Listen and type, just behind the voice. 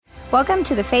Welcome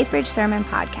to the FaithBridge Sermon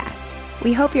Podcast.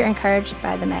 We hope you're encouraged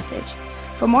by the message.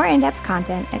 For more in-depth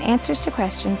content and answers to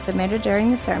questions submitted during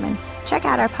the sermon, check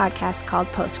out our podcast called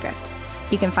Postscript.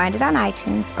 You can find it on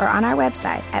iTunes or on our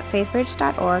website at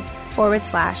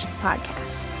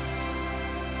faithbridge.org/podcast.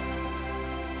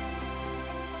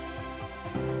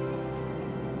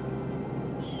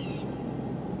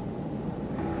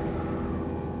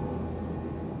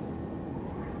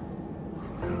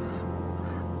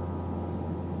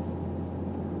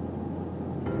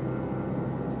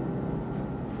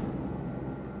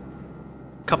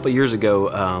 A couple of years ago,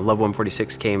 Love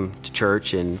 146 came to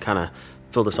church and kind of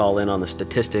filled us all in on the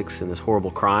statistics and this horrible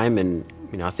crime. And,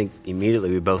 I think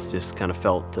immediately we both just kind of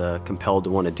felt compelled to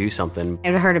want to do something.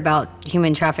 I've heard about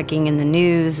human trafficking in the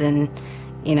news, and,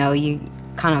 you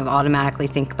kind of automatically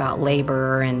think about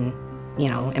labor and,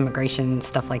 immigration,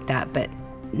 stuff like that, but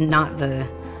not the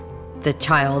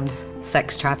child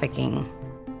sex trafficking.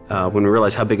 When we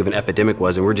realized how big of an epidemic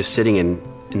was, and we're just sitting in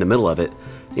the middle of it,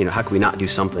 how can we not do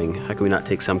something? How can we not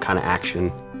take some kind of action?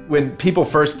 When people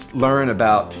first learn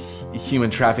about human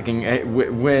trafficking,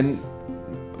 when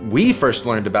we first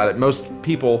learned about it, most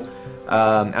people,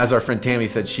 as our friend Tammy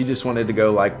said, she just wanted to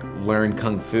go learn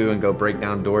Kung Fu and go break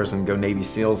down doors and go Navy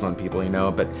SEALs on people,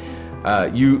 But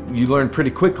you learn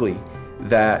pretty quickly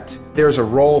that there's a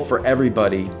role for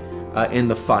everybody in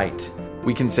the fight.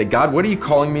 We can say, God, what are you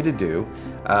calling me to do?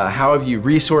 How have you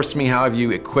resourced me? How have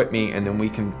you equipped me? And then we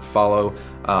can follow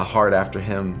hard after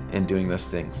him in doing those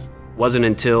things. It wasn't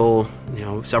until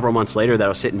several months later that I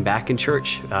was sitting back in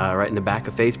church, right in the back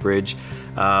of FaithBridge,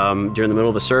 during the middle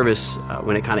of a service,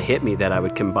 when it kind of hit me that I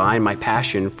would combine my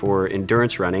passion for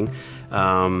endurance running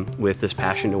with this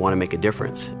passion to want to make a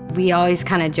difference. We always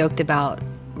kind of joked about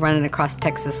running across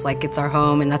Texas like it's our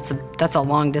home, and that's a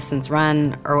long distance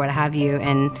run or what have you.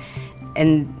 And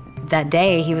that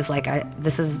day he was like,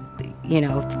 this is,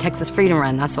 the Texas Freedom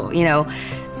Run. That's what,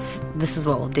 this is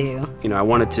what we'll do. I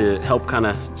wanted to help kind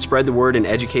of spread the word and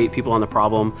educate people on the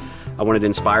problem. I wanted to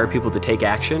inspire people to take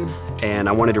action, and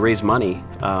I wanted to raise money,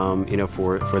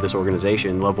 for this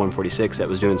organization, Love 146, that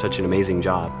was doing such an amazing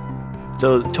job.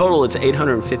 So total, it's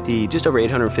just over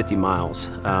 850 miles,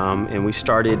 and we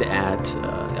started at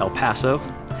El Paso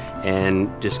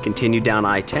and just continued down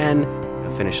I-10.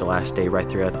 Finished the last day right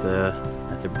there at the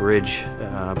bridge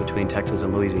between Texas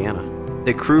and Louisiana.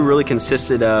 The crew really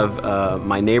consisted of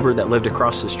my neighbor that lived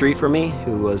across the street from me,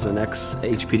 who was an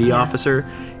ex-HPD officer,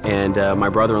 and my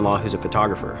brother-in-law, who's a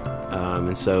photographer.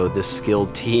 And so this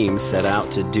skilled team set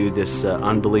out to do this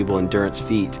unbelievable endurance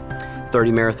feat,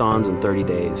 30 marathons in 30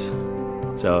 days.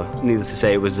 So needless to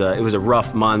say, it was a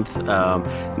rough month. I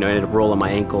ended up rolling my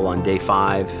ankle on day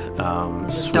 5.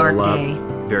 Dark day.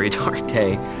 Very dark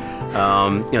day.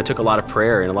 It took a lot of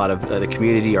prayer, and a lot of the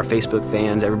community, our Facebook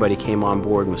fans, everybody came on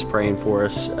board and was praying for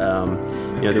us.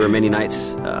 There were many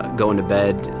nights going to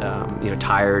bed,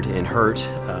 tired and hurt,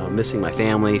 missing my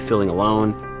family, feeling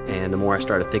alone. And the more I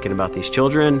started thinking about these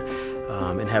children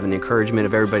and having the encouragement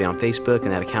of everybody on Facebook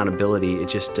and that accountability, it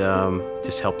just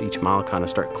helped each mile kind of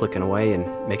start clicking away and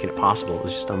making it possible. It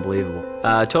was just unbelievable.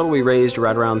 Total, we raised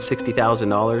right around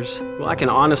 $60,000. Well, I can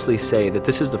honestly say that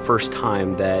this is the first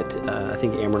time that I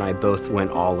think Amber and I both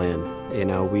went all in.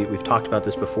 We've talked about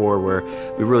this before, where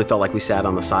we really felt like we sat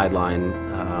on the sideline,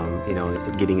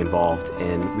 getting involved,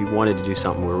 and we wanted to do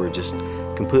something where we're just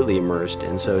completely immersed.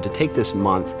 And so to take this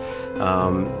month,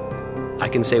 I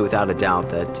can say without a doubt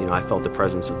that I felt the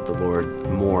presence of the Lord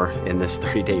more in this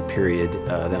 30-day period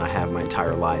than I have my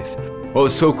entire life. What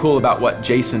was so cool about what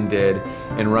Jason did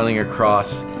in running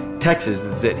across Texas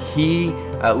is that he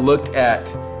looked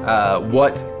at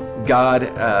what God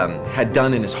had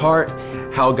done in his heart,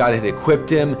 how God had equipped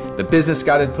him, the business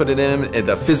God had put in him,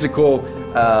 the physical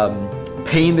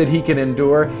pain that he can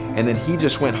endure, and then he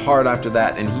just went hard after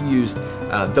that, and he used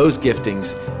those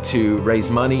giftings to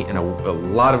raise money and a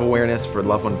lot of awareness for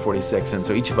Love 146. And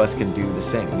so each of us can do the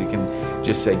same. We can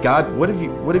just say, God, what have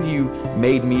you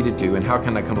made me to do, and how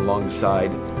can I come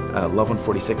alongside Love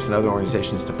 146 and other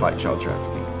organizations to fight child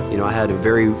trafficking? I had a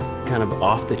very kind of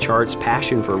off-the-charts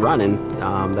passion for running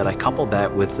that I coupled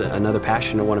that with another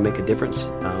passion to want to make a difference.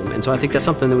 And so I think that's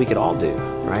something that we could all do,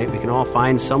 right? We can all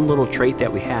find some little trait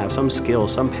that we have, some skill,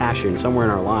 some passion somewhere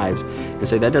in our lives, and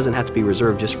say that doesn't have to be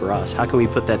reserved just for us. How can we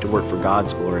put that to work for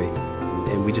God's glory?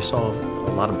 And we just saw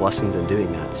a lot of blessings in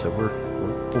doing that. So we're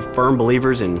firm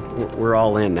believers, and we're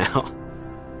all in now.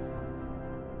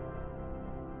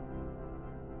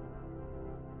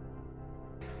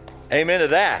 Amen to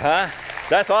that, huh?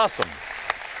 That's awesome.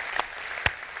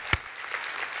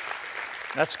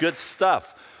 That's good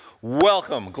stuff.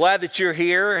 Welcome. Glad that you're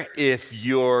here. If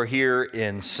you're here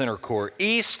in Center Court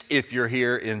East, if you're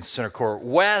here in Center Court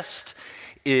West,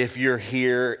 if you're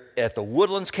here at the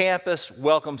Woodlands campus,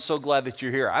 welcome. So glad that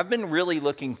you're here. I've been really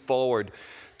looking forward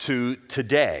to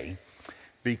today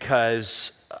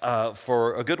because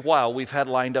for a good while we've had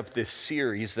lined up this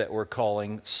series that we're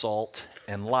calling Salt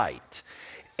and Light.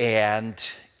 And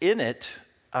in it,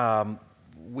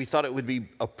 we thought it would be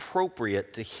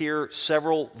appropriate to hear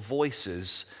several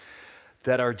voices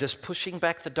that are just pushing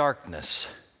back the darkness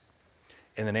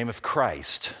in the name of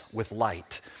Christ with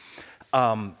light.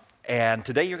 And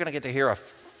today you're going to get to hear a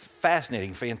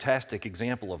fascinating, fantastic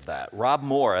example of that. Rob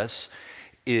Morris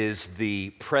is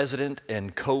the president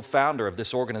and co-founder of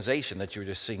this organization that you were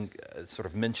just seeing sort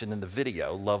of mentioned in the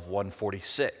video, Love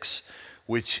 146,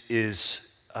 which is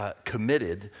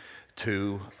committed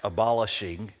to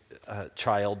abolishing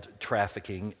child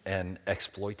trafficking and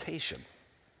exploitation.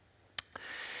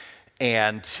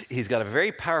 And he's got a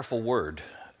very powerful word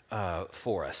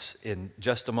for us in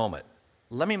just a moment.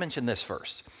 Let me mention this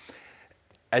first.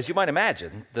 As you might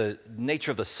imagine, the nature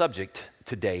of the subject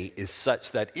today is such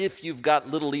that if you've got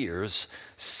little ears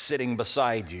sitting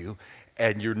beside you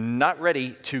and you're not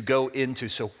ready to go into,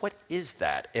 so what is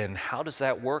that and how does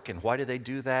that work and why do they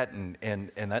do that and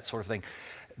that sort of thing,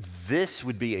 this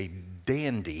would be a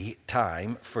dandy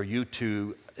time for you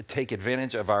to take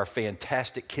advantage of our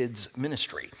fantastic kids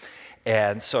ministry.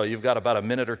 And so you've got about a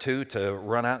minute or two to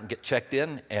run out and get checked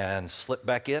in and slip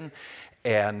back in,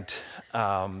 and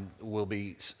we'll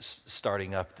be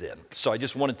starting up then. So I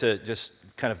just wanted to just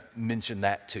kind of mention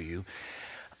that to you.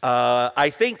 I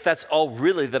think that's all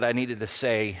really that I needed to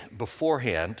say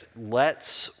beforehand.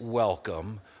 Let's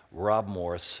welcome Rob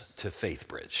Morris to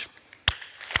FaithBridge.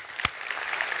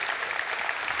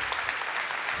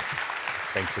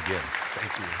 Thanks again.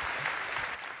 Thank you.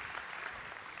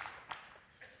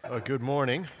 Good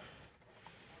morning.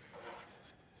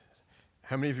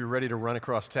 How many of you are ready to run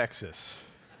across Texas?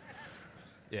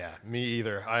 Yeah, me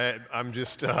either. I'm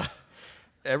just,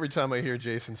 every time I hear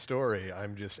Jason's story,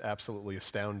 I'm just absolutely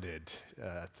astounded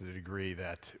to the degree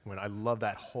that when I love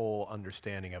that whole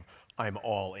understanding of I'm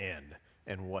all in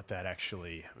and what that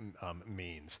actually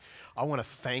means. I want to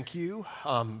thank you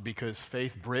because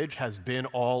FaithBridge has been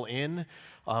all in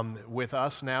with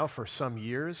us now for some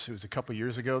years. It was a couple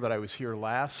years ago that I was here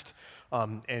last.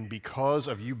 And because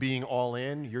of you being all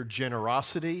in, your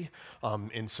generosity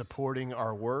in supporting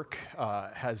our work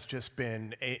has just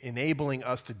been enabling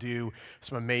us to do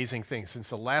some amazing things. Since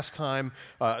the last time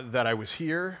that I was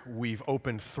here, we've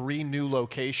opened 3 new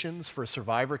locations for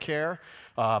survivor care.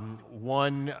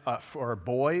 One for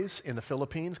boys in the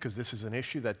Philippines, because this is an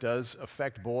issue that does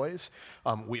affect boys.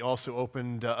 We also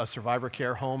opened a survivor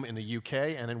care home in the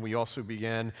UK, and then we also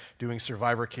began doing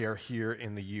survivor care here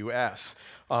in the US.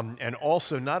 And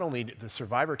also not only the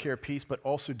survivor care piece, but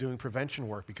also doing prevention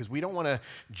work, because we don't want to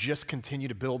just continue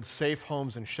to build safe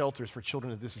homes and shelters for children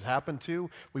that this has happened to.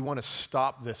 We want to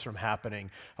stop this from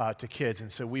happening to kids.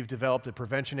 And so we've developed a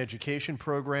prevention education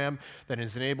program that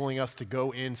is enabling us to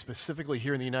go in specifically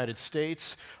here in the United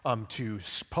States to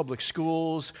public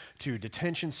schools, to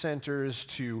detention centers,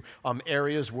 to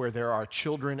areas where there are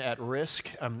children at risk,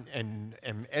 and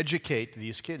educate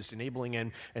these kids, enabling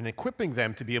and equipping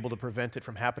them to be able to prevent it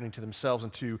from happening to themselves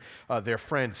and to their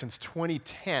friends. Since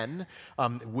 2010,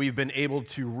 we've been able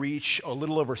to reach a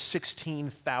little over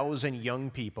 16,000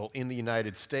 young people in the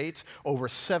United States, over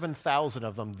 7,000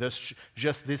 of them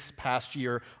just this past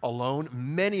year alone,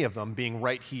 many of them being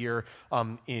right here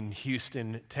in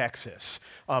Houston, Texas.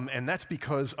 And that's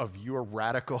because of your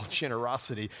radical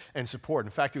generosity and support.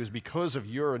 In fact, it was because of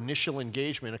your initial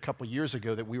engagement a couple years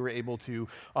ago that we were able to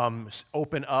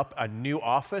open up a new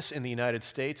office in the United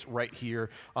States right here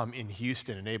in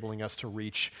Houston, enabling us to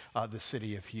reach the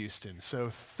city of Houston. So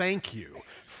thank you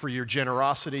for your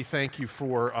generosity. Thank you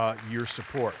for your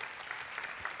support.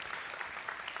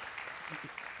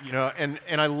 You know, and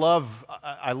I love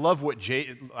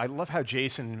how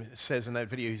Jason says in that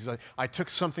video. He's like, I took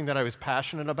something that I was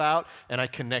passionate about and I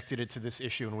connected it to this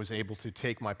issue and was able to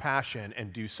take my passion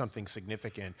and do something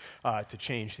significant to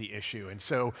change the issue. And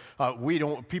so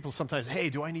people sometimes, hey,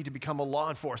 do I need to become a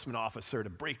law enforcement officer to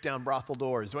break down brothel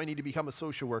doors? Do I need to become a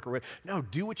social worker? No,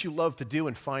 do what you love to do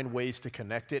and find ways to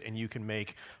connect it, and you can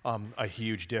make a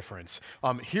huge difference.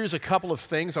 Here's a couple of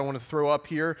things I want to throw up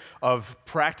here of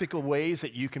practical ways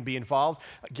that you can be involved.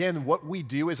 Again, what we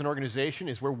do as an organization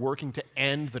is we're working to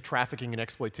end the trafficking and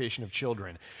exploitation of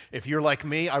children. If you're like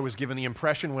me, I was given the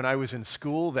impression when I was in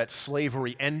school that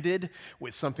slavery ended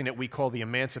with something that we call the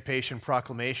Emancipation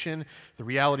Proclamation. The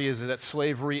reality is that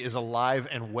slavery is alive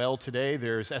and well today.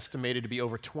 There's estimated to be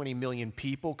over 20 million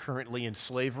people currently in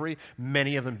slavery,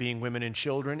 many of them being women and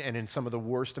children, and in some of the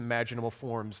worst imaginable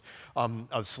forms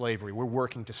of slavery. We're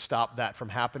working to stop that from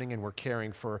happening, and we're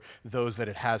caring for those that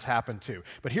it has happened to.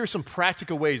 But here's some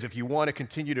practical ways if you want to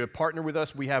continue to partner with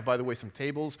us. We have, by the way, some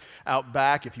tables out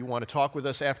back. If you want to talk with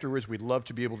us afterwards, we'd love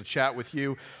to be able to chat with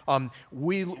you.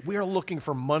 We are looking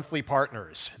for monthly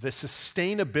partners. The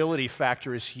sustainability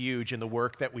factor is huge in the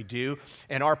work that we do,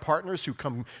 and our partners who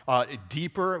come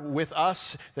deeper with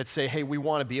us that say, hey, we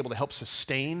want to be able to help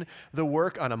sustain the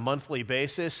work on a monthly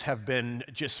basis have been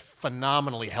just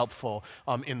phenomenally helpful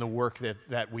in the work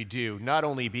that we do, not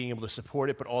only being able to support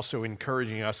it, but also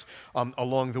encouraging us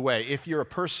along the way. If you're a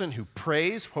person who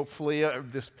prays, hopefully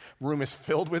this room is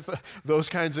filled with those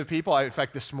kinds of people. In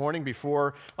fact, this morning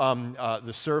before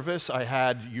the service, I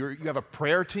had, you have a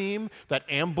prayer team that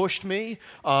ambushed me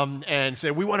and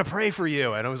said, we want to pray for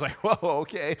you. And I was like, whoa,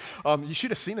 okay. You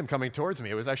should have seen them coming towards me.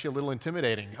 It was actually a little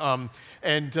intimidating.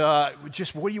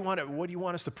 Just what do you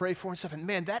want us to pray for and stuff? And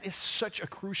man, that is such a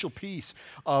crucial piece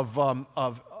of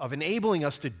enabling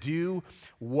us to do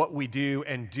what we do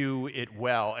and do it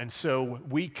well. And so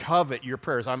we covet your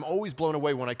prayers. I'm always blown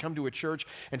away when I come to a church,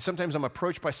 and sometimes I'm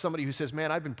approached by somebody who says,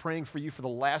 man, I've been praying for you for the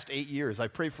last 8 years. I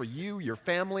pray for you, your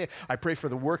family. I pray for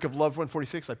the work of Love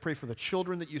 146. I pray for the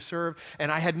children that you serve.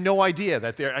 And I had no idea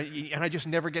that and I just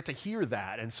never get to hear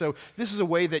that. And so this is a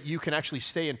way that you can actually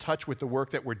stay in touch with the work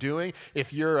that we're doing.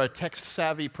 If you're a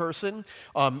text-savvy person,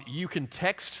 you can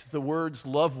text the words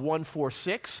Love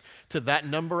 146 to that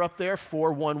number up there,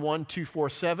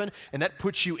 411-247, and that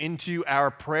puts you into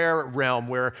our prayer realm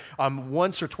where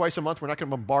once or twice a month, we're not going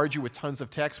to bombard you with tons of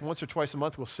texts. Once or twice a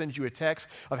month, we'll send you a text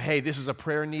of, hey, this is a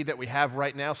prayer need that we have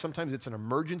right now. Sometimes it's an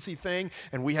emergency thing,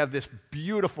 and we have this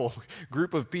beautiful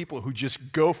group of people who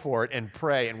just go for it and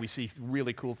pray, and we see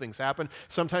really cool things happen.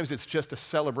 Sometimes it's just a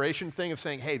celebration thing of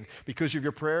saying, hey, because of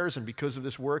your prayers and because of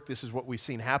this work, this is what we've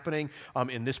seen happening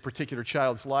in this particular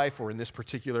child's life or in this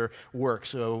particular work.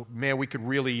 So, man, we could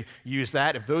really use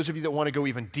that. If those of you that want to go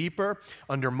even deeper,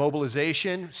 under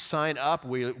mobilization, sign up.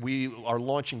 We are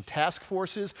launching task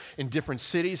forces in different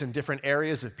cities and different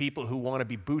areas of people who want to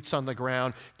be boots on the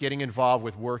ground, getting involved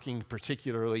with working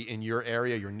particularly in your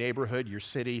area, your neighborhood, your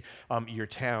city, your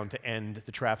town to end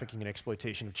the trafficking and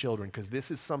exploitation of children, because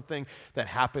this is something that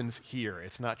happens here.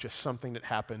 It's not just something that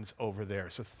happens over there.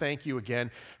 So thank you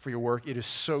again for your work. It is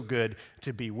so good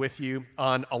to be with you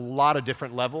on a lot of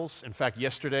different levels. In fact,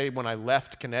 yesterday when I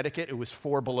left Connecticut, it was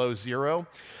 4 below zero.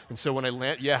 And so when I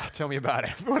tell me about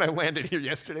it. When I landed here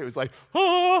yesterday, it was like,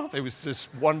 oh, it was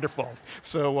just wonderful.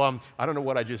 So I don't know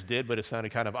what I just did, but it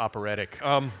sounded kind of operatic.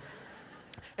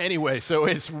 Anyway, so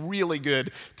it's really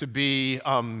good to be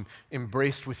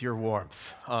embraced with your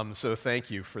warmth. So thank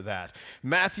you for that.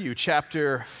 Matthew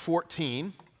chapter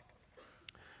 14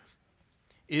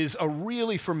 is a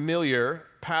really familiar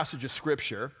passage of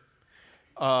Scripture,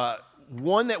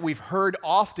 one that we've heard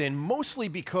often, mostly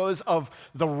because of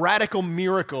the radical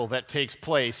miracle that takes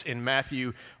place in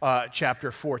Matthew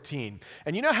chapter 14.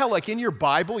 And you know how, like in your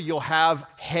Bible, you'll have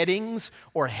headings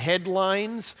or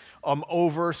headlines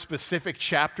over specific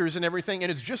chapters and everything,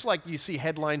 and it's just like you see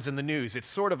headlines in the news. It's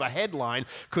sort of a headline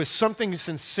because something is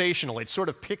sensational. It sort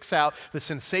of picks out the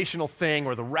sensational thing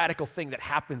or the radical thing that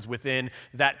happens within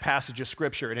that passage of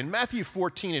Scripture. And in Matthew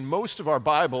 14, in most of our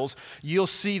Bibles, you'll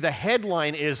see the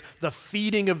headline is the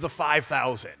feeding of the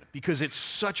 5,000, because it's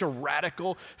such a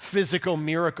radical physical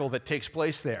miracle that takes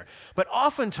place there. But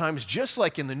oftentimes, just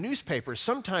like in the newspapers,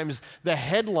 sometimes the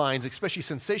headlines, especially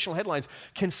sensational headlines,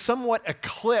 can somewhat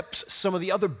eclipse some of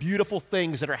the other beautiful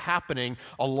things that are happening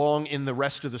along in the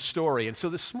rest of the story. And so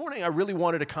this morning, I really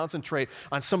wanted to concentrate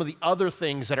on some of the other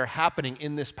things that are happening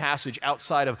in this passage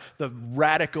outside of the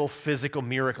radical physical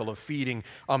miracle of feeding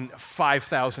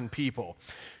 5,000 people.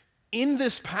 In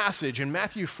this passage, in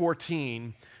Matthew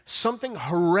 14, something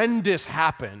horrendous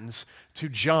happens to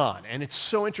John. And it's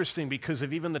so interesting because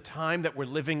of even the time that we're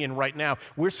living in right now,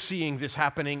 we're seeing this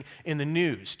happening in the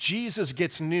news. Jesus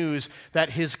gets news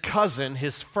that his cousin,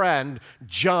 his friend,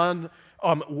 John,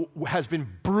 has been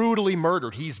brutally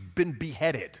murdered. He's been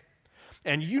beheaded.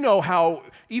 And you know how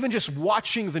even just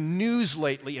watching the news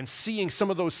lately and seeing some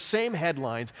of those same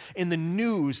headlines in the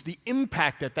news, the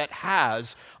impact that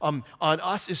has on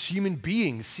us as human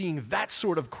beings, seeing that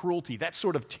sort of cruelty, that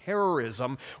sort of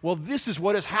terrorism. Well, this is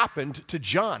what has happened to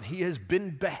John. He has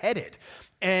been beheaded.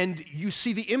 And you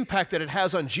see the impact that it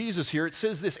has on Jesus here. It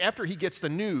says this, after he gets the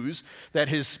news that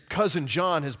his cousin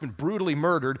John has been brutally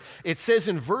murdered, it says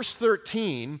in verse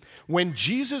 13, when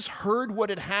Jesus heard what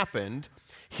had happened,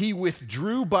 he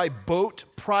withdrew by boat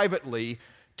privately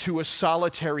to a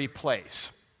solitary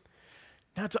place.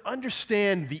 Now, to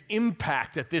understand the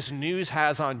impact that this news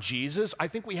has on Jesus, I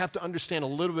think we have to understand a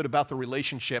little bit about the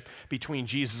relationship between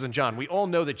Jesus and John. We all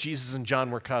know that Jesus and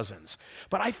John were cousins,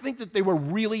 but I think that they were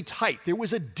really tight. There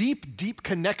was a deep, deep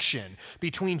connection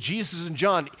between Jesus and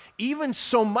John, even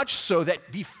so much so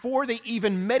that before they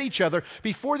even met each other,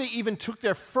 before they even took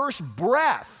their first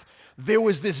breath, there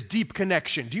was this deep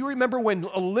connection. Do you remember when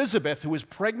Elizabeth, who was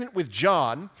pregnant with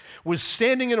John, was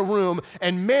standing in a room,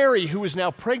 and Mary, who is now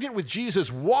pregnant with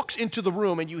Jesus, walks into the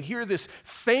room, and you hear this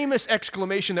famous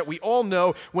exclamation that we all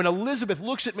know. When Elizabeth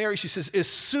looks at Mary, she says, "As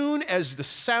soon as the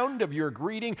sound of your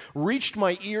greeting reached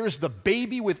my ears, the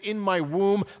baby within my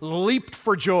womb leaped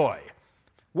for joy."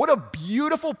 What a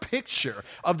beautiful picture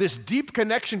of this deep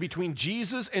connection between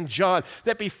Jesus and John,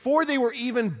 that before they were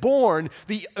even born,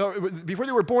 the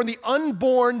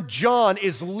unborn John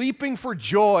is leaping for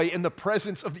joy in the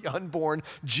presence of the unborn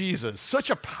Jesus. Such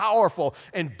a powerful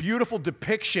and beautiful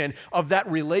depiction of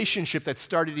that relationship that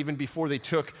started even before they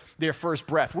took their first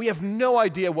breath. We have no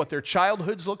idea what their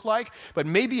childhoods look like, but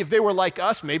maybe if they were like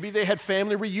us, maybe they had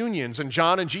family reunions and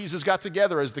John and Jesus got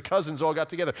together as the cousins all got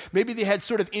together. Maybe they had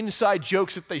sort of inside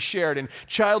jokes that they shared and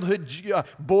childhood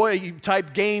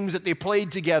boy-type games that they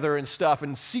played together and stuff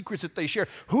and secrets that they shared.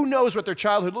 Who knows what their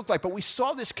childhood looked like, but we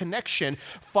saw this connection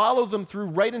follow them through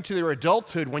right into their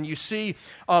adulthood when you see,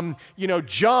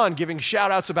 John giving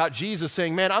shout-outs about Jesus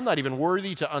saying, "Man, I'm not even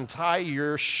worthy to untie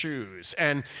your shoes."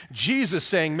 And Jesus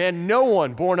saying, "Man, no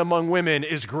one born among women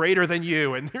is greater than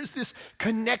you." And there's this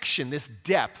connection, this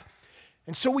depth.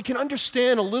 And so we can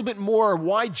understand a little bit more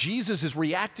why Jesus is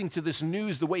reacting to this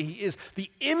news the way he is,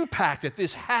 the impact that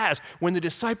this has when the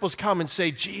disciples come and say,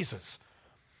 "Jesus,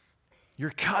 your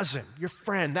cousin, your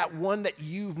friend, that one that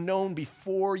you've known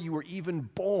before you were even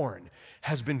born,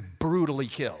 has been brutally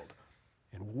killed."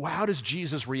 And how does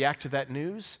Jesus react to that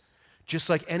news? Just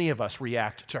like any of us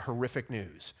react to horrific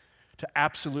news, to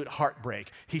absolute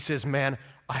heartbreak. He says, "Man,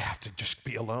 I have to just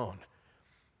be alone.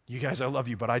 You guys, I love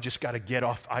you, but I just got to get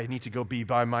off. I need to go be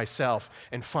by myself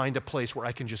and find a place where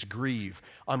I can just grieve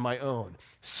on my own."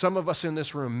 Some of us in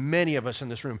this room, many of us in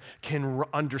this room, can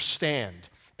understand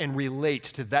and relate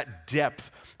to that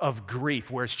depth of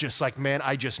grief where it's just like, man,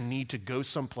 I just need to go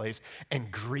someplace and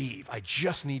grieve. I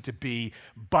just need to be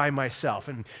by myself.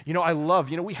 And, I love,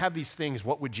 we have these things,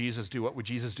 what would Jesus do? What would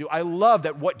Jesus do? I love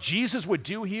that what Jesus would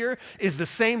do here is the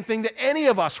same thing that any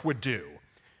of us would do.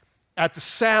 At the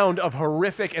sound of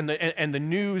horrific and the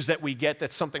news that we get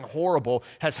that something horrible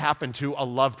has happened to a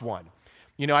loved one.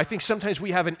 I think sometimes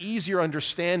we have an easier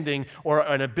understanding or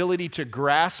an ability to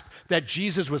grasp that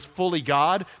Jesus was fully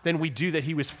God than we do that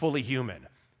he was fully human.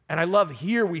 And I love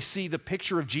here we see the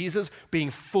picture of Jesus being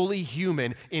fully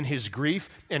human in his grief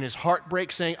and his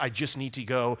heartbreak, saying, "I just need to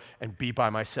go and be by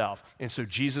myself." And so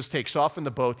Jesus takes off in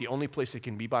the boat, the only place he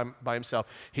can be by himself,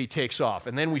 he takes off.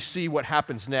 And then we see what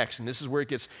happens next, and this is where it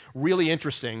gets really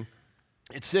interesting.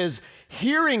 It says,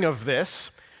 "Hearing of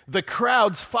this, the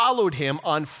crowds followed him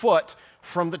on foot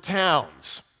from the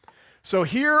towns." So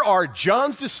here are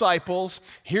John's disciples,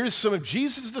 here's some of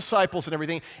Jesus' disciples and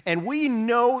everything, and we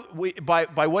know by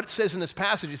what it says in this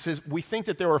passage, it says we think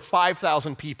that there were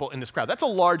 5,000 people in this crowd. That's a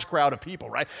large crowd of people,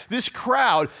 right? This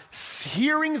crowd,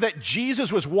 hearing that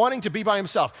Jesus was wanting to be by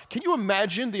himself. Can you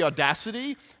imagine the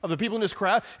audacity of the people in this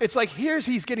crowd? It's like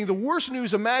he's getting the worst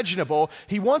news imaginable.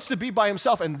 He wants to be by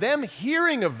himself, and them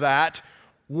hearing of that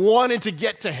wanted to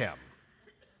get to him.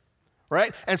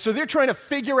 Right? And so they're trying to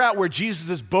figure out where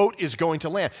Jesus' boat is going to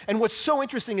land. And what's so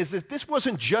interesting is that this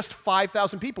wasn't just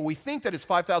 5,000 people. We think that it's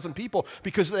 5,000 people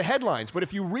because of the headlines. But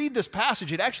if you read this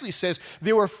passage, it actually says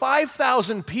there were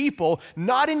 5,000 people,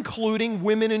 not including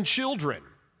women and children.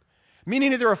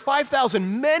 Meaning that there are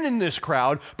 5,000 men in this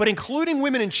crowd, but including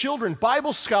women and children,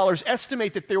 Bible scholars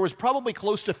estimate that there was probably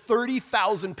close to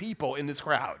 30,000 people in this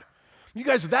crowd. You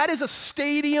guys, that is a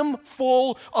stadium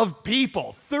full of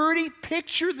people.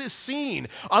 Picture this scene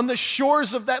on the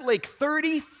shores of that lake.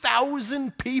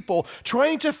 30,000 people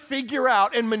trying to figure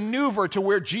out and maneuver to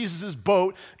where Jesus'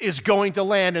 boat is going to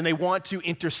land, and they want to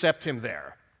intercept him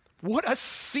there. What a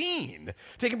scene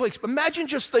taking place. Imagine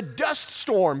just the dust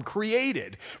storm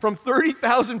created from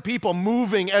 30,000 people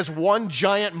moving as one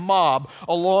giant mob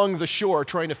along the shore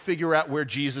trying to figure out where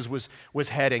Jesus was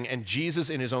heading, and Jesus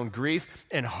in his own grief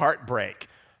and heartbreak.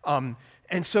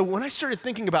 And so when I started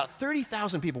thinking about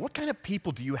 30,000 people, what kind of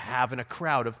people do you have in a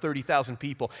crowd of 30,000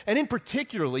 people? And in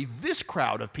particularly, this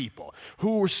crowd of people,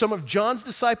 who were some of John's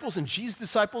disciples and Jesus'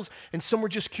 disciples, and some were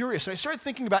just curious. And I started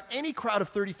thinking about any crowd of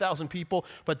 30,000 people,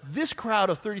 but this crowd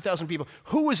of 30,000 people,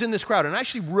 who was in this crowd? And I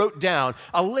actually wrote down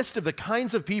a list of the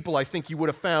kinds of people I think you would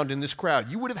have found in this crowd.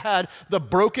 You would have had the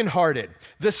brokenhearted,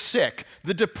 the sick,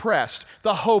 the depressed,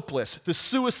 the hopeless, the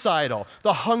suicidal,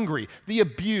 the hungry, the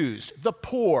abused, the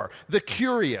poor, the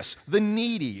curious, the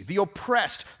needy, the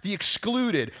oppressed, the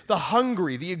excluded, the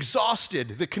hungry, the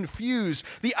exhausted, the confused,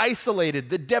 the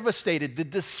isolated, the devastated, the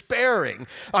despairing.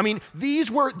 I mean, these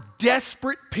were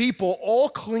desperate people, all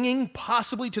clinging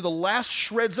possibly to the last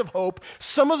shreds of hope,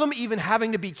 some of them even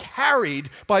having to be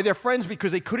carried by their friends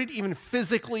because they couldn't even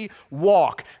physically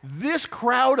walk. This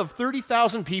crowd of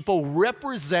 30,000 people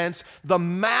represents the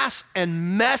mass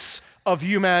and mess of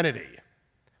humanity.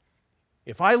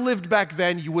 If I lived back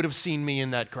then, you would have seen me in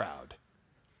that crowd.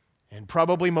 And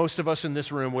probably most of us in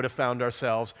this room would have found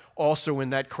ourselves also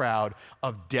in that crowd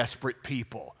of desperate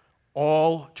people,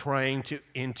 all trying to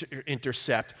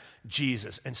intercept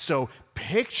Jesus. And so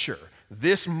picture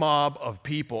this mob of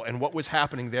people and what was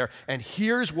happening there. And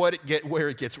here's where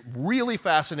it gets really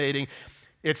fascinating.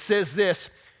 It says this: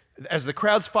 as the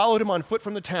crowds followed him on foot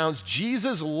from the towns,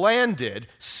 Jesus landed,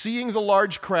 seeing the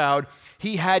large crowd.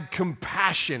 He had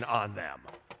compassion on them.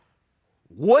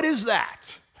 What is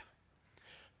that?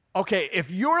 Okay, if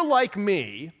you're like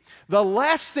me, the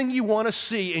last thing you want to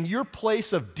see in your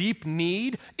place of deep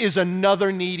need is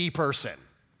another needy person.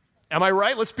 Am I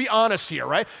right? Let's be honest here,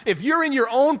 right? If you're in your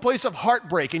own place of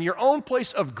heartbreak, in your own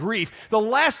place of grief, the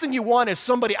last thing you want is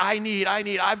somebody,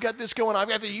 I've got this going, I've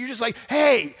got this. You're just like,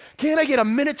 hey, can't I get a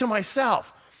minute to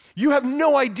myself? You have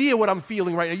no idea what I'm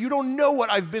feeling right now. You don't know what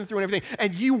I've been through and everything.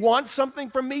 And you want something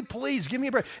from me? Please, give me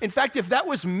a break. In fact, if that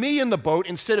was me in the boat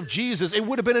instead of Jesus, it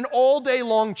would have been an all-day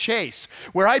long chase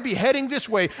where I'd be heading this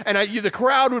way and the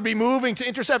crowd would be moving to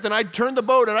intercept, and I'd turn the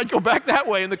boat and I'd go back that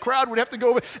way and the crowd would have to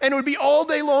go, and it would be all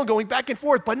day long going back and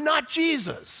forth, but not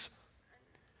Jesus.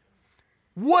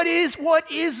 What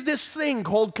is this thing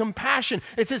called compassion?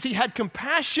 It says he had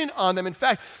compassion on them. In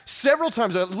fact, several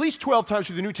times, at least 12 times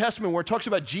through the New Testament, where it talks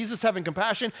about Jesus having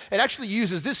compassion, it actually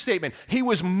uses this statement: he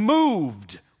was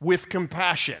moved with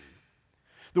compassion.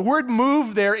 The word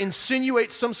 "moved" there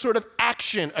insinuates some sort of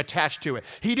action attached to it.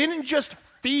 He didn't just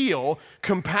feel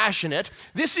compassionate.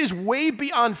 This is way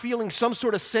beyond feeling some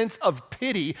sort of sense of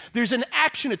pity. There's an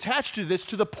action attached to this,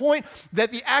 to the point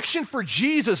that the action for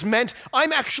Jesus meant,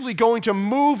 I'm actually going to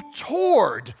move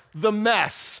toward the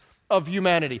mess of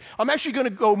humanity. I'm actually going to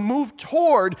go move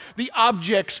toward the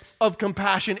objects of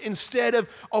compassion instead of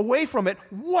away from it.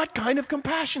 What kind of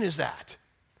compassion is that?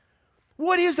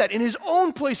 What is that? In his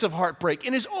own place of heartbreak,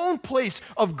 in his own place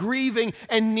of grieving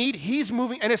and need, he's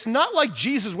moving. And it's not like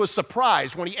Jesus was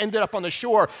surprised when he ended up on the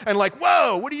shore and like,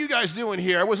 whoa, what are you guys doing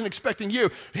here? I wasn't expecting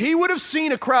you. He would have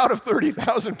seen a crowd of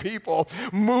 30,000 people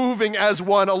moving as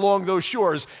one along those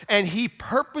shores, and he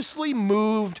purposely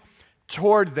moved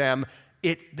toward them.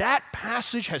 That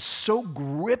passage has so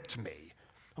gripped me.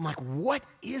 I'm like, what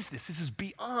is this? This is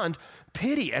beyond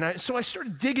pity. And so I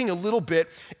started digging a little bit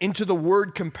into the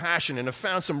word compassion, and I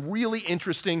found some really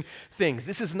interesting things.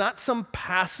 This is not some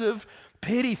passive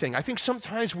pity thing. I think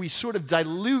sometimes we sort of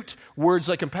dilute words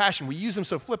like compassion. We use them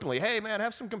so flippantly. Hey, man,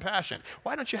 have some compassion.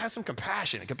 Why don't you have some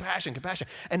compassion? Compassion.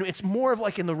 And it's more of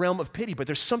like in the realm of pity, but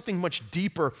there's something much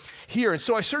deeper here. And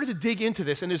so I started to dig into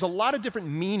this, and there's a lot of different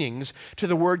meanings to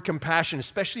the word compassion,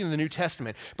 especially in the New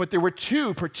Testament. But there were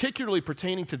two particularly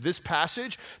pertaining to this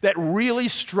passage that really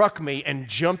struck me and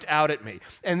jumped out at me.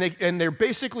 And they're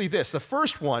basically this. The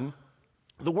first one,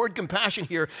 the word compassion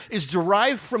here is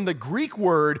derived from the Greek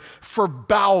word for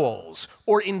bowels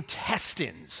or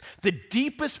intestines, the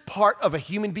deepest part of a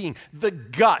human being, the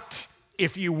gut,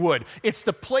 if you would. It's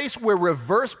the place where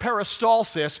reverse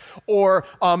peristalsis or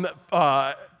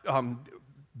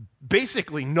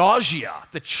basically nausea,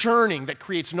 the churning that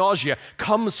creates nausea,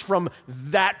 comes from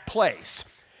that place.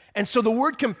 And so the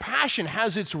word compassion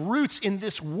has its roots in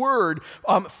this word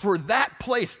for that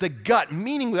place, the gut,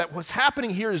 meaning that what's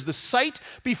happening here is the sight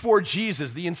before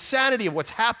Jesus, the insanity of what's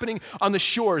happening on the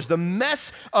shores, the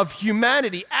mess of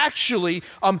humanity actually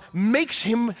makes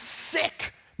him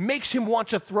sick, makes him want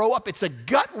to throw up. It's a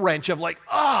gut wrench of like,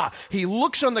 he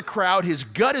looks on the crowd, his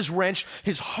gut is wrenched,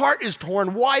 his heart is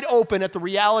torn wide open at the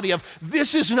reality of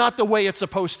this is not the way it's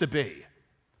supposed to be.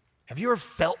 Have you ever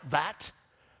felt that?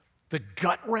 The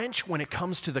gut wrench when it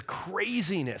comes to the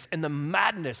craziness and the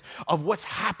madness of what's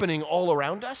happening all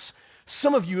around us?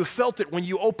 Some of you have felt it when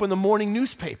you open the morning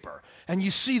newspaper and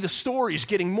you see the stories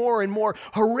getting more and more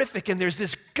horrific, and there's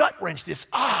this gut wrench, this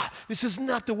is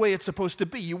not the way it's supposed to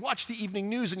be. You watch the evening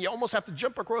news and you almost have to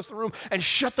jump across the room and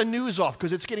shut the news off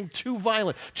because it's getting too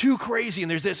violent, too crazy,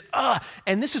 and there's this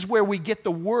and this is where we get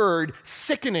the word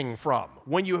sickening from.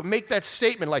 When you make that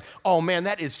statement like, oh man,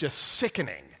 that is just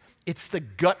sickening. It's the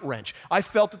gut wrench. I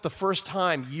felt it the first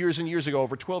time years and years ago,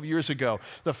 over 12 years ago,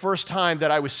 the first time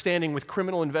that I was standing with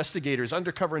criminal investigators,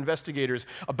 undercover investigators,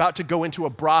 about to go into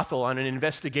a brothel on an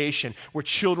investigation where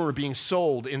children were being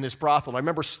sold in this brothel. I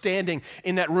remember standing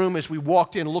in that room as we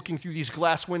walked in, looking through these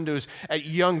glass windows at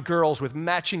young girls with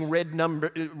matching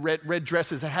red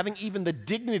dresses and having even the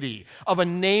dignity of a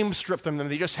name stripped from them.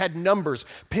 They just had numbers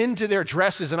pinned to their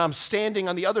dresses, and I'm standing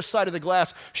on the other side of the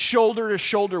glass, shoulder to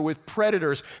shoulder with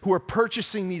predators who are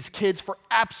purchasing these kids for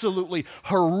absolutely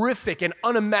horrific and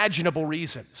unimaginable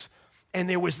reasons. And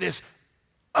there was this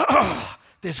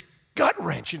gut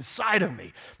wrench inside of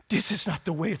me. This is not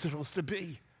the way it's supposed to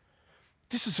be.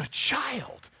 This is a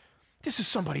child. This is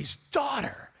somebody's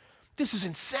daughter. This is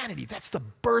insanity. That's the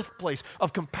birthplace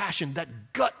of compassion,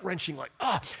 that gut-wrenching,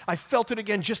 I felt it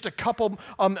again just a couple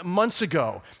months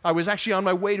ago. I was actually on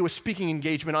my way to a speaking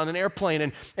engagement on an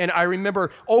airplane, and I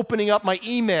remember opening up my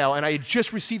email, and I had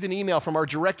just received an email from our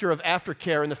director of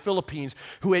aftercare in the Philippines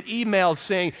who had emailed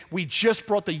saying, we just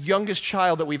brought the youngest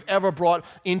child that we've ever brought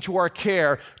into our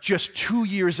care, just 2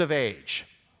 years of age.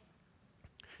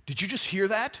 Did you just hear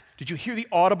that? Did you hear the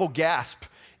audible gasp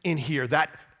in here?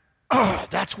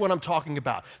 That's what I'm talking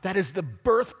about. That is the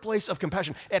birthplace of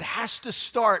compassion. It has to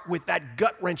start with that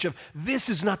gut wrench of, this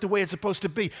is not the way it's supposed to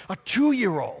be. A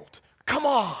 2-year-old, come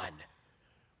on.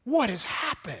 What has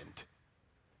happened?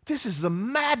 This is the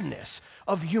madness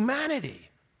of humanity,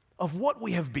 of what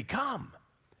we have become.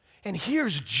 And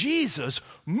here's Jesus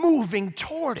moving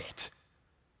toward it.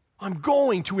 I'm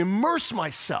going to immerse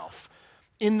myself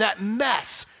in that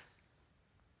mess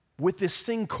with this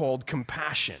thing called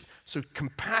compassion. So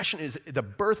compassion is the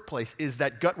birthplace, is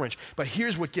that gut wrench. But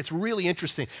here's what gets really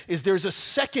interesting, is there's a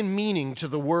second meaning to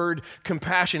the word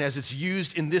compassion as it's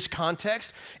used in this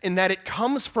context, in that it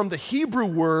comes from the Hebrew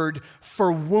word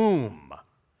for womb,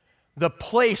 the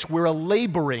place where a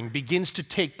laboring begins to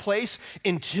take place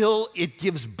until it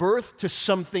gives birth to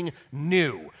something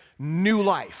new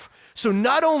life. So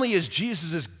not only is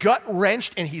Jesus' gut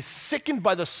wrenched and he's sickened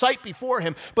by the sight before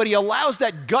him, but he allows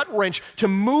that gut wrench to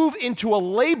move into a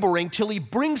laboring till he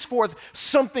brings forth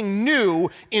something new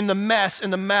in the mess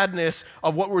and the madness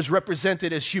of what was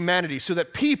represented as humanity, so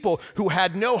that people who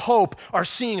had no hope are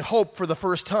seeing hope for the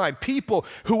first time. People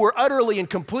who were utterly and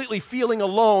completely feeling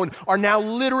alone are now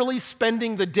literally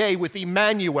spending the day with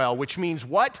Emmanuel, which means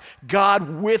what?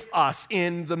 God with us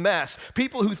in the mess.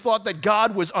 People who thought that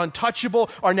God was untouchable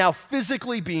are now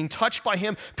physically being touched by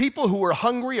him. People who were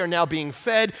hungry are now being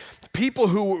fed. People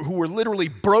who were literally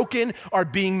broken are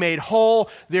being made whole.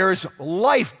 There is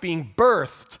life being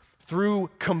birthed through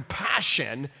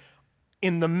compassion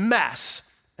in the mess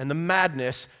and the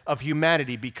madness of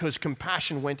humanity, because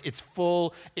compassion went its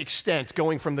full extent,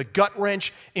 going from the gut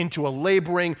wrench into a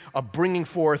laboring, a bringing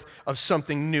forth of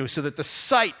something new, so that the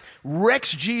sight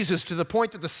wrecks Jesus to the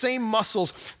point that the same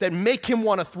muscles that make him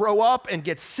want to throw up and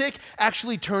get sick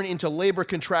actually turn into labor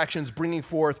contractions, bringing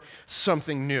forth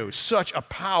something new. Such a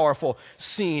powerful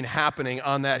scene happening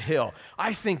on that hill.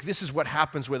 I think this is what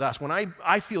happens with us. When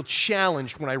I feel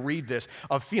challenged when I read this,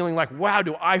 of feeling like, wow,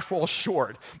 do I fall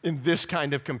short in this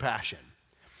kind of compassion?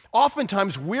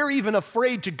 Oftentimes, we're even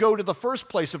afraid to go to the first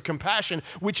place of compassion,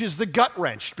 which is the gut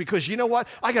wrench, because you know what?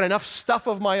 I got enough stuff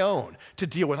of my own to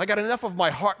deal with. I got enough of my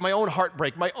heart, my own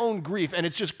heartbreak, my own grief, and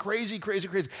it's just crazy, crazy,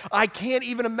 crazy. I can't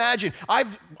even imagine.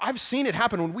 I've seen it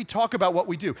happen when we talk about what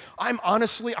we do. I'm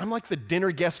like the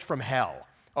dinner guest from hell.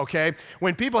 Okay?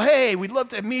 When people, hey, we'd love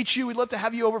to meet you, we'd love to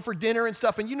have you over for dinner and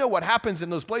stuff, and you know what happens in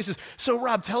those places. So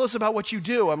Rob, tell us about what you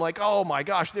do. I'm like, oh my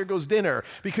gosh, there goes dinner.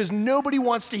 Because nobody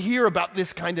wants to hear about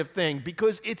this kind of thing,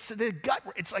 because it's the gut,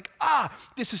 it's like,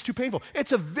 this is too painful.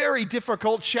 It's a very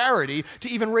difficult charity to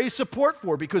even raise support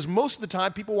for, because most of the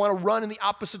time people want to run in the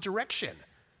opposite direction.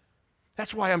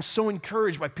 That's why I'm so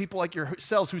encouraged by people like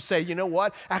yourselves who say, you know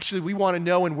what, actually we want to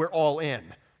know and we're all in.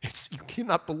 You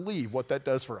cannot believe what that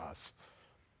does for us.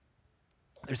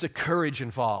 There's a courage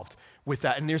involved with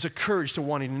that, and there's a courage to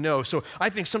wanting to know. So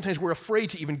I think sometimes we're afraid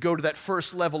to even go to that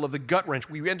first level of the gut wrench.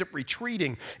 We end up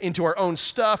retreating into our own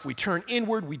stuff. We turn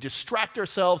inward. We distract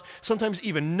ourselves, sometimes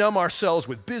even numb ourselves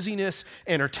with busyness,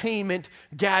 entertainment,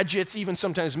 gadgets, even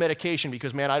sometimes medication,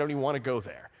 because, man, I don't even want to go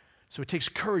there. So it takes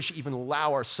courage to even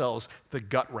allow ourselves the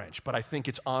gut wrench. But I think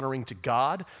it's honoring to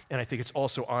God, and I think it's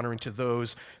also honoring to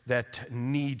those that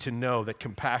need to know that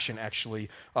compassion actually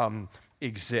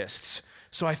exists.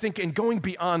 So I think in going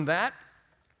beyond that,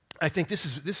 I think this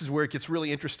is where it gets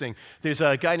really interesting. There's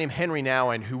a guy named Henry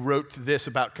Nouwen who wrote this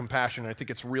about compassion, and I think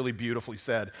it's really beautifully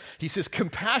said. He says,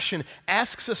 compassion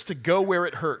asks us to go where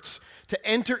it hurts, to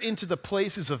enter into the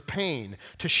places of pain,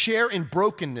 to share in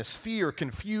brokenness, fear,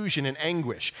 confusion, and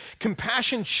anguish.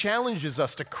 Compassion challenges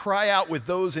us to cry out with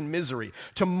those in misery,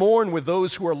 to mourn with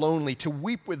those who are lonely, to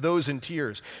weep with those in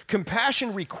tears.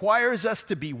 Compassion requires us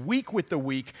to be weak with the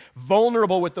weak,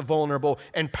 vulnerable with the vulnerable,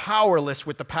 and powerless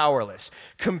with the powerless.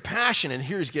 Compassion, and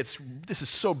this is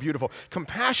so beautiful.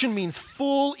 Compassion means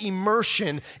full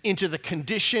immersion into the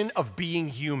condition of being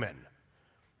human.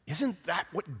 Isn't that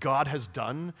what God has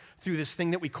done through this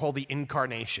thing that we call the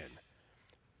incarnation?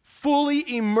 Fully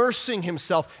immersing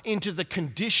himself into the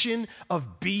condition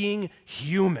of being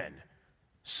human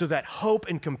so that hope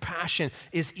and compassion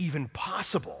is even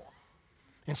possible.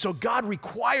 And so God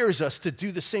requires us to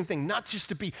do the same thing, not just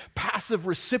to be passive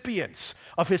recipients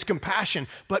of his compassion,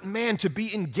 but man, to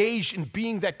be engaged in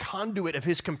being that conduit of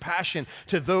his compassion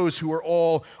to those who are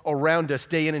all around us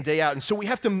day in and day out. And so we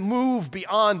have to move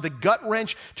beyond the gut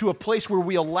wrench to a place where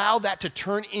we allow that to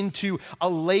turn into a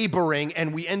laboring,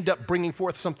 and we end up bringing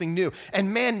forth something new.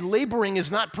 And man, laboring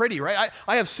is not pretty, right?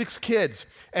 I have 6 kids,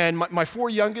 and my 4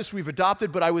 youngest we've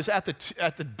adopted, but I was at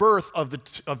the birth of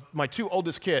my 2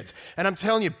 oldest kids. And I'm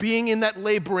telling you, being in that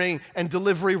laboring and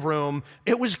delivery room,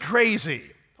 it was crazy,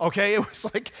 okay?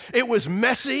 It was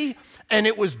messy, and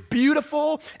it was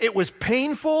beautiful, it was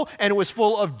painful, and it was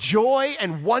full of joy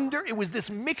and wonder. It was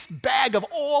this mixed bag of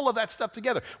all of that stuff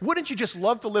together. Wouldn't you just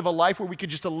love to live a life where we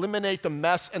could just eliminate the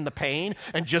mess and the pain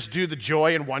and just do the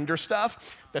joy and wonder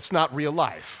stuff? That's not real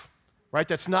life, right?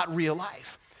 That's not real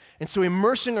life. And so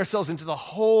immersing ourselves into the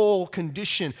whole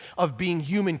condition of being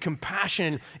human,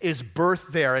 compassion is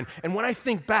birthed there. And when I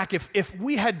think back, if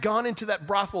we had gone into that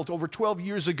brothel over 12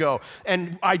 years ago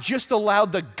and I just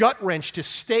allowed the gut wrench to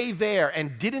stay there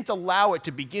and didn't allow it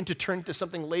to begin to turn into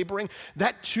something laboring,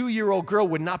 that 2-year-old girl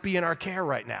would not be in our care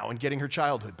right now and getting her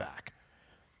childhood back.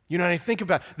 You know, and I think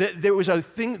about there was a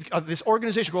thing, this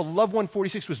organization called Love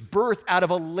 146 was birthed out of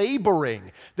a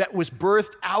laboring that was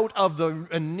birthed out of the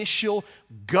initial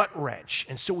gut wrench.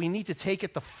 And so we need to take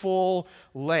it the full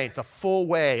length, the full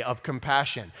way of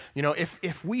compassion. You know,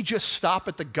 if we just stop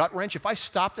at the gut wrench, if I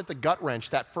stopped at the gut wrench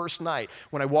that first night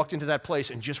when I walked into that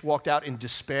place and just walked out in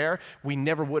despair, we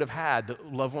never would have had the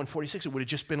Love 146. It would have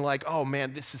just been like, oh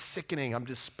man, this is sickening, I'm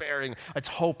despairing, it's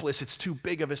hopeless, it's too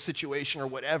big of a situation or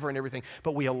whatever and everything.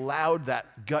 But we allowed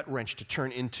that gut wrench to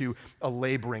turn into a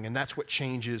laboring, and that's what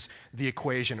changes the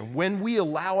equation. And when we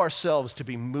allow ourselves to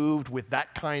be moved with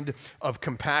that kind of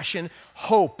compassion,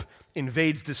 hope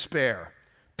invades despair.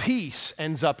 Peace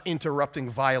ends up interrupting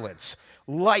violence.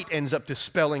 Light ends up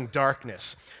dispelling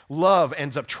darkness. Love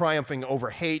ends up triumphing over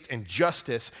hate, and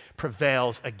justice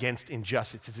prevails against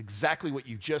injustice. It's exactly what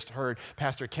you just heard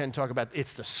Pastor Ken talk about.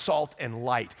 It's the salt and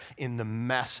light in the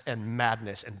mess and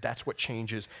madness, and that's what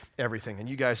changes everything. And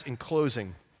you guys, in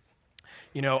closing,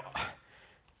 you know,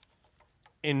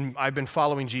 I've been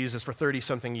following Jesus for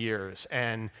 30-something years,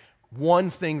 and one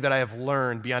thing that I have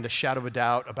learned beyond a shadow of a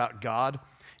doubt about God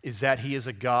is that he is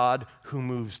a God who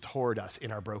moves toward us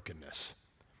in our brokenness.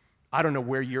 I don't know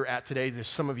where you're at today. There's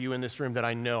some of you in this room that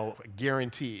I know,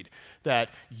 guaranteed, that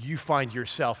you find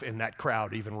yourself in that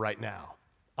crowd even right now.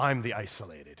 I'm the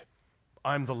isolated.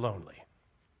 I'm the lonely.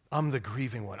 I'm the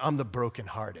grieving one. I'm the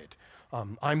brokenhearted.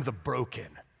 I'm the broken.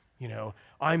 You know,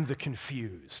 I'm the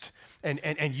confused.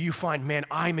 And you find, man,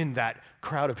 I'm in that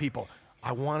crowd of people.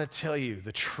 I want to tell you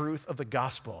the truth of the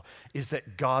gospel is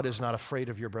that God is not afraid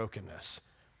of your brokenness.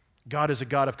 God is a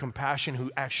God of compassion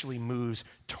who actually moves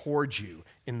towards you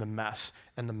in the mess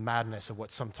and the madness of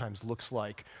what sometimes looks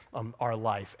like our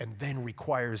life, and then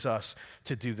requires us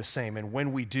to do the same. And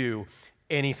when we do,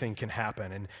 anything can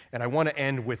happen. And I want to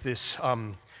end with this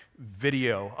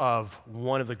video of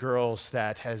one of the girls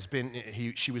that has been,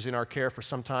 she was in our care for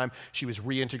some time. She was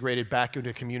reintegrated back into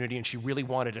a community, and she really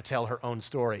wanted to tell her own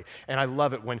story. And I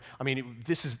love it when,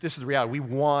 this is the reality. We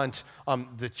want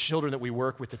the children that we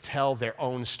work with to tell their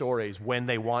own stories when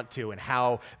they want to and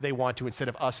how they want to, instead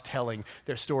of us telling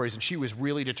their stories. And she was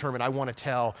really determined, I want to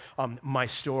tell my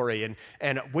story.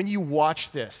 And when you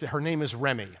watch this, her name is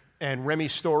Remy. And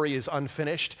Remy's story is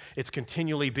unfinished. It's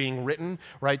continually being written,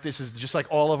 right? This is just like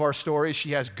all of our stories.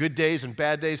 She has good days and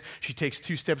bad days. She takes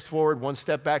 2 steps forward, 1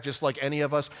 step back, just like any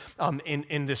of us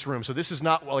in this room. So this is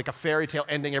not like a fairy tale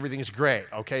ending, everything is great,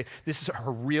 okay? This is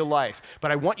her real life.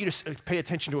 But I want you to pay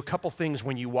attention to a couple things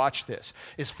when you watch this.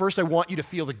 First, I want you to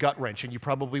feel the gut wrench, and you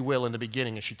probably will in the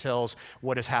beginning as she tells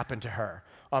what has happened to her.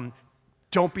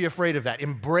 Don't be afraid of that.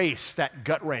 Embrace that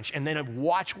gut wrench, and then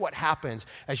watch what happens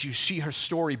as you see her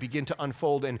story begin to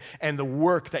unfold and the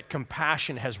work that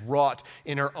compassion has wrought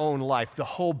in her own life, the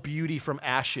whole beauty from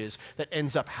ashes that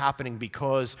ends up happening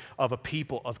because of a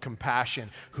people of compassion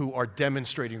who are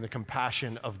demonstrating the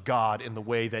compassion of God in the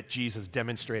way that Jesus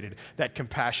demonstrated that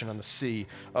compassion on the Sea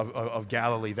of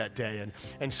Galilee that day.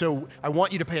 And so I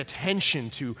want you to pay attention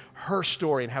to her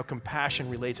story and how compassion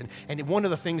relates. And one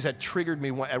of the things that triggered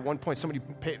me at one point, somebody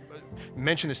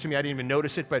mentioned this to me, I didn't even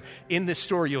notice it, but in this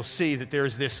story you'll see that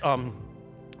there's this,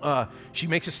 she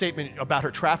makes a statement about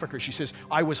her trafficker. She says,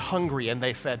 I was hungry and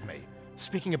they fed me.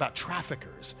 Speaking about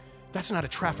traffickers, that's not a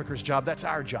trafficker's job, that's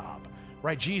our job.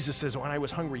 Right? Jesus says, when I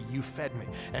was hungry, you fed me.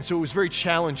 And so it was very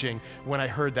challenging when I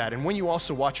heard that. And when you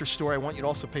also watch her story, I want you to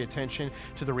also pay attention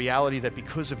to the reality that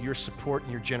because of your support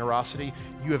and your generosity,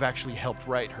 you have actually helped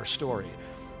write her story.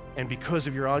 And because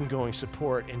of your ongoing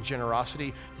support and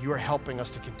generosity, you are helping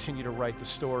us to continue to write the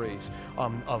stories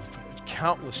of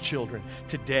countless children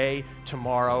today,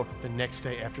 tomorrow, the next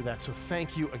day after that. So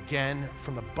thank you again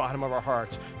from the bottom of our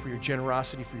hearts for your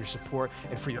generosity, for your support,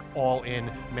 and for your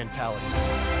all-in mentality.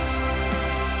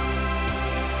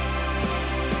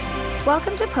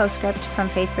 Welcome to Postscript from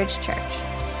Faithbridge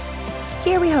Church.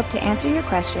 Here we hope to answer your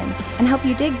questions and help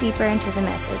you dig deeper into the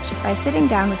message by sitting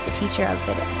down with the teacher of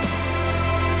the day.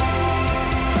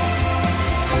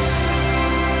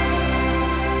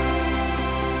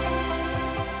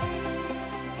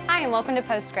 Welcome to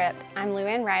Postscript. I'm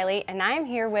Luann Riley, and I am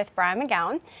here with Brian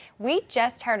McGowan. We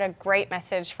just heard a great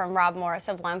message from Rob Morris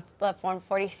of Love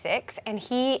 146, and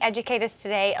he educated us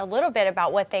today a little bit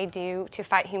about what they do to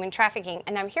fight human trafficking.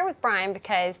 And I'm here with Brian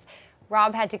because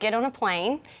Rob had to get on a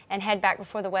plane and head back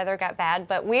before the weather got bad,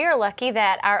 but we are lucky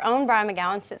that our own Brian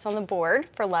McGowan sits on the board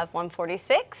for Love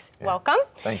 146. Yeah. Welcome.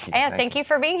 Thank you. And thank you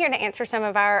for being here to answer some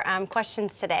of our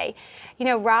questions today. You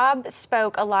know, Rob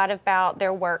spoke a lot about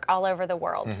their work all over the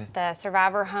world, the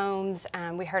survivor homes.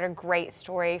 We heard a great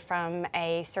story from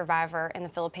a survivor in the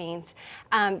Philippines.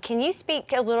 Can you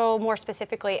speak a little more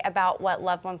specifically about what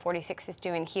Love 146 is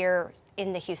doing here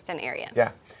in the Houston area?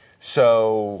 Yeah.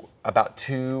 So about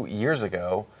 2 years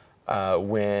ago,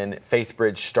 when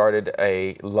Faithbridge started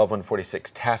a Love 146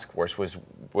 task force, was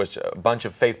a bunch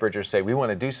of Faithbridgers say, we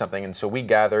want to do something. And so we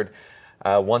gathered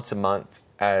once a month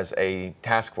as a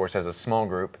task force, as a small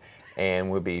group,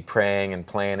 and we'd be praying and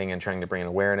planning and trying to bring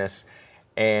awareness.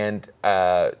 And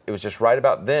it was just right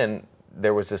about then,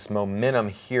 there was this momentum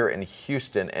here in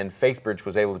Houston, and Faithbridge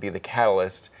was able to be the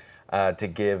catalyst to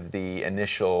give the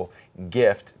initial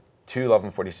gift to Love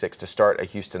 146 to start a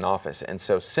Houston office. And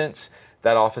so since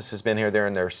that office has been here, they're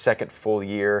in their second full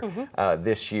year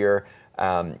this year.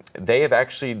 They have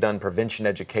actually done prevention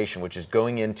education, which is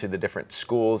going into the different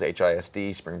schools,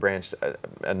 HISD, Spring Branch,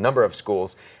 a number of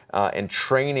schools, and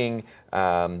training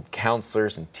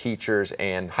counselors and teachers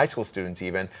and high school students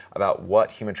even about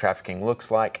what human trafficking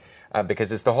looks like,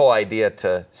 because it's the whole idea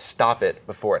to stop it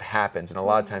before it happens. And a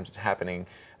lot of times it's happening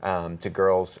to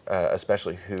girls,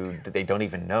 especially who they don't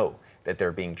even know that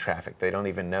they're being trafficked. They don't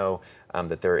even know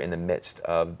that they're in the midst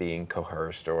of being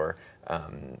coerced or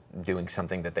doing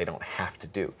something that they don't have to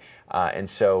do. And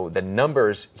so the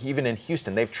numbers, even in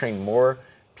Houston, they've trained more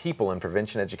people in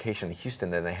prevention education in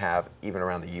Houston than they have even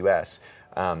around the U.S.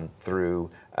 Through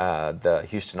the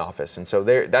Houston office. And so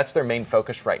that's their main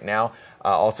focus right now,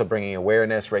 also bringing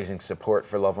awareness, raising support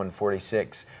for Love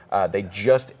 146. They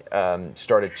just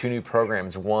started 2 new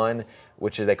programs, one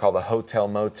which they call the Hotel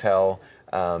Motel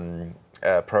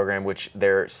program, which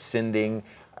they're sending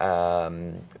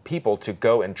people to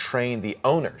go and train the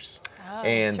owners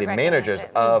and the managers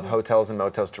of hotels and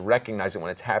motels to recognize it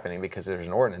when it's happening, because there's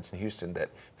an ordinance in Houston that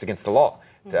it's against the law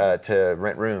to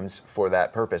rent rooms for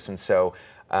that purpose. And so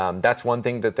that's one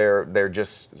thing that they're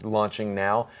just launching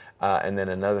now. And then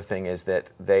another thing is that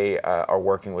they are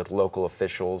working with local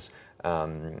officials,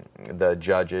 the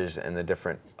judges and the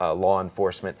different law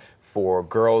enforcement for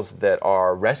girls that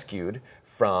are rescued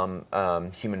from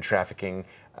human trafficking.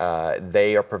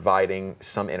 They are providing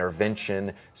some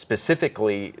intervention.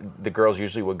 Specifically, the girls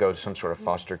usually would go to some sort of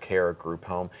foster care or group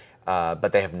home,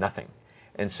 but they have nothing.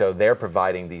 And so they're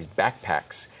providing these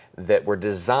backpacks that were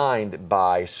designed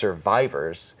by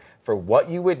survivors for what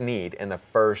you would need in the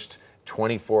first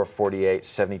 24, 48,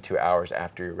 72 hours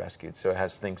after you're rescued. So it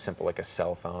has things simple like a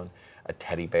cell phone, a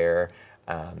teddy bear,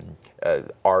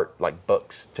 art like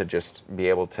books to just be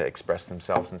able to express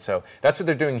themselves. And so that's what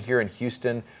they're doing here in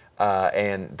Houston.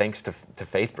 And thanks to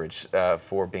FaithBridge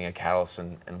for being a catalyst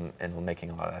and making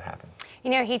a lot of that happen.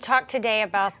 You know, he talked today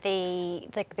about the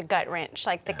gut wrench,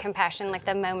 like the compassion, like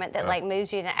the moment that like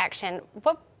moves you into action.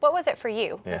 What was it for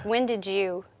you? Yeah. Like, when did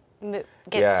you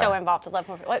get so involved with Love?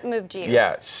 What moved you?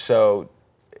 Yeah, so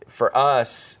for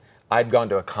us, I'd gone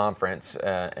to a conference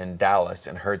in Dallas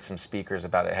and heard some speakers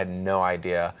about it. I had no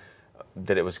idea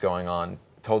that it was going on.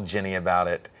 Told Jenny about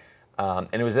it.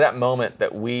 And it was at that moment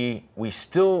that we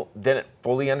still didn't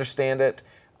fully understand it.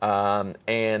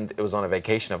 And it was on a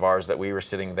vacation of ours that we were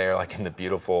sitting there like in the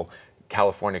beautiful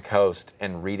California coast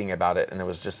and reading about it. And it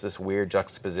was just this weird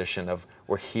juxtaposition of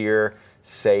we're here,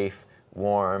 safe,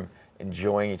 warm,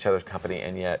 enjoying each other's company,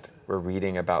 and yet we're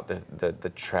reading about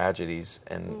the tragedies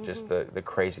and just the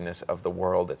craziness of the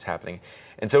world that's happening.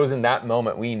 And so it was in that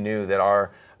moment we knew that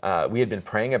we had been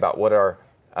praying about what our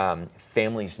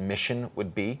family's mission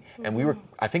would be, and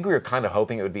I think we were kind of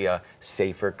hoping it would be a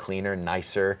safer, cleaner,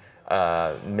 nicer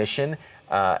mission,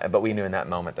 but we knew in that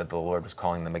moment that the Lord was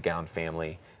calling the McGowan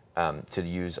family to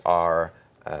use our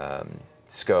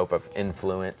scope of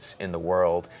influence in the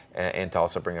world and to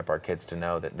also bring up our kids to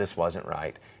know that this wasn't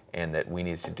right and that we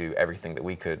needed to do everything that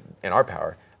we could in our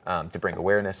power to bring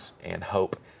awareness and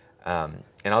hope. And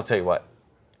I'll tell you what,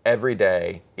 every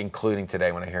day, including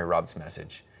today when I hear Rob's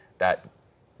message, that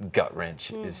gut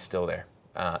wrench is still there.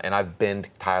 And I've been to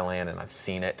Thailand and I've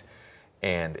seen it,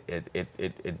 and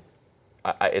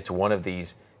it's one of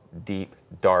these deep,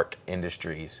 dark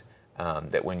industries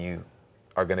that when you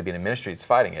are going to be in a ministry that's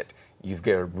fighting it, you've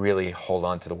got to really hold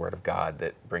on to the Word of God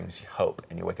that brings hope,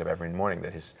 and you wake up every morning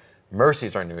that His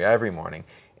mercies are new every morning,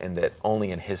 and that only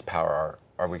in His power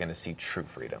are we going to see true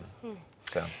freedom.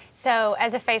 So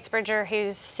as a FaithBridger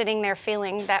who's sitting there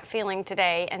feeling that feeling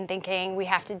today and thinking, we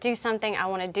have to do something, I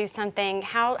want to do something,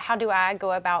 how do I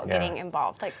go about getting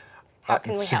involved? Like, how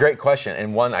can we help? It's a great question,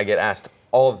 and one I get asked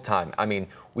all the time. I mean,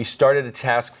 we started a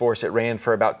task force. It ran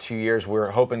for about 2 years.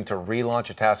 We're hoping to relaunch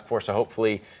a task force, so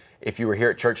hopefully if you were here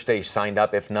at church today, you signed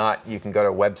up. If not, you can go to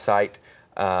our website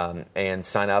and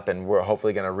sign up, and we're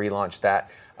hopefully going to relaunch that.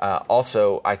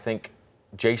 Also, I think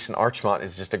Jason Archmont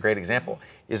is just a great example.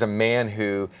 He's a man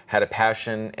who had a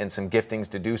passion and some giftings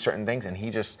to do certain things, and he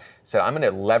just said, I'm going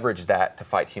to leverage that to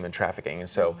fight human trafficking. And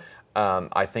so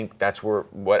I think that's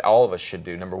what all of us should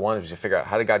do. Number one is to figure out,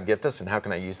 how did God gift us, and how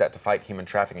can I use that to fight human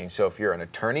trafficking? So if you're an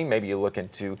attorney, maybe you look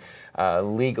into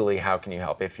legally, how can you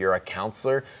help? If you're a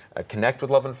counselor, connect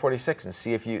with Love 146 and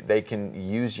see if they can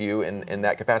use you in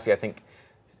that capacity. I think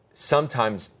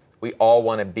sometimes we all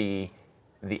want to be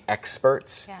the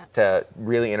experts to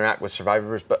really interact with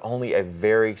survivors, but only a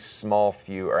very small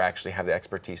few are actually have the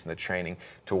expertise and the training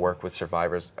to work with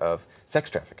survivors of sex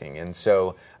trafficking. And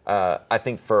so I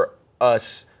think for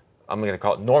us, I'm going to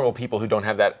call it normal people who don't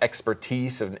have that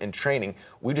expertise and training,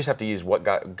 we just have to use what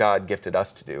God gifted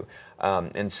us to do.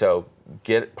 And so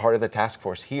get part of the task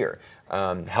force here.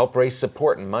 Help raise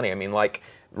support and money. I mean, like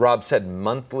Rob said,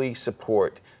 monthly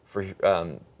support for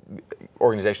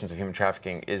organizations of human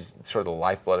trafficking is sort of the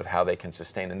lifeblood of how they can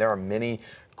sustain. And there are many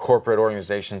corporate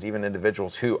organizations, even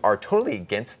individuals, who are totally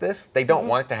against this. They don't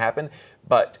want it to happen,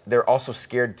 but they're also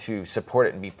scared to support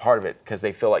it and be part of it because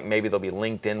they feel like maybe they'll be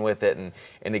linked in with it, and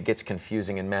it gets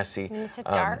confusing and messy. And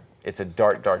it's a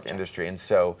dark industry. And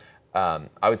so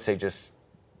I would say just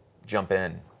jump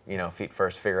in, feet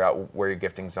first, figure out where your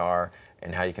giftings are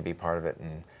and how you can be part of it.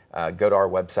 And go to our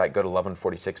website, go to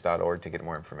love146.org to get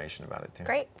more information about it too.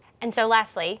 Great. And so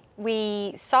lastly,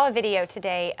 we saw a video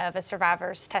today of a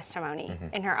survivor's testimony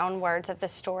in her own words of the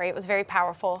story. It was very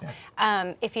powerful.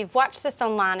 Yeah. If you've watched this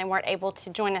online and weren't able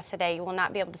to join us today, you will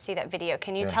not be able to see that video.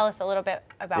 Can you tell us a little bit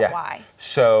about why?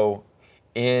 So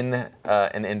in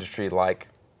an industry like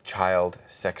child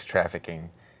sex trafficking,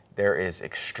 there is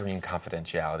extreme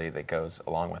confidentiality that goes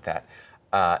along with that.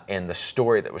 And the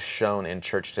story that was shown in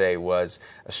church today was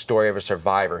a story of a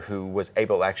survivor who was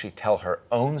able to actually tell her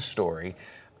own story,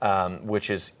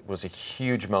 which was a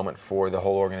huge moment for the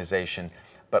whole organization,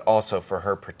 but also for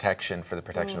her protection, for the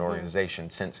protection organization,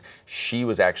 since she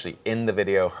was actually in the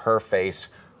video, her face,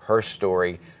 her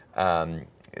story. Love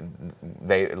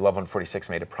 146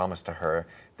 made a promise to her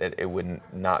that it would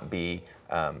not be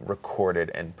recorded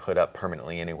and put up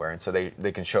permanently anywhere. And so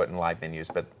they can show it in live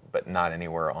venues, but not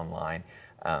anywhere online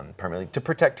permanently, to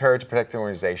protect her, to protect the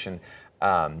organization.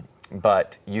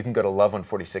 But you can go to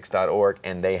love146.org,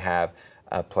 and they have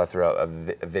a plethora of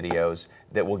videos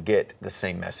that will get the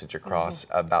same message across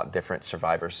about different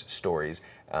survivors' stories.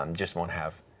 Just won't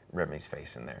have Remy's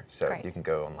face in there. So Great. You can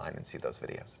go online and see those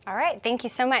videos. All right. Thank you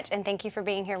so much, and thank you for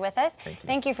being here with us. Thank you.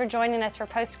 Thank you for joining us for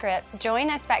Postscript. Join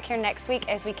us back here next week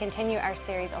as we continue our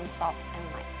series on salt and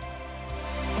light.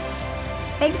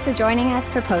 Thanks for joining us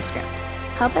for Postscript.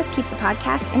 Help us keep the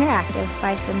podcast interactive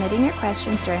by submitting your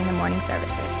questions during the morning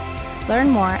services. Learn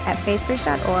more at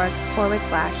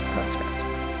faithbridge.org/postscript.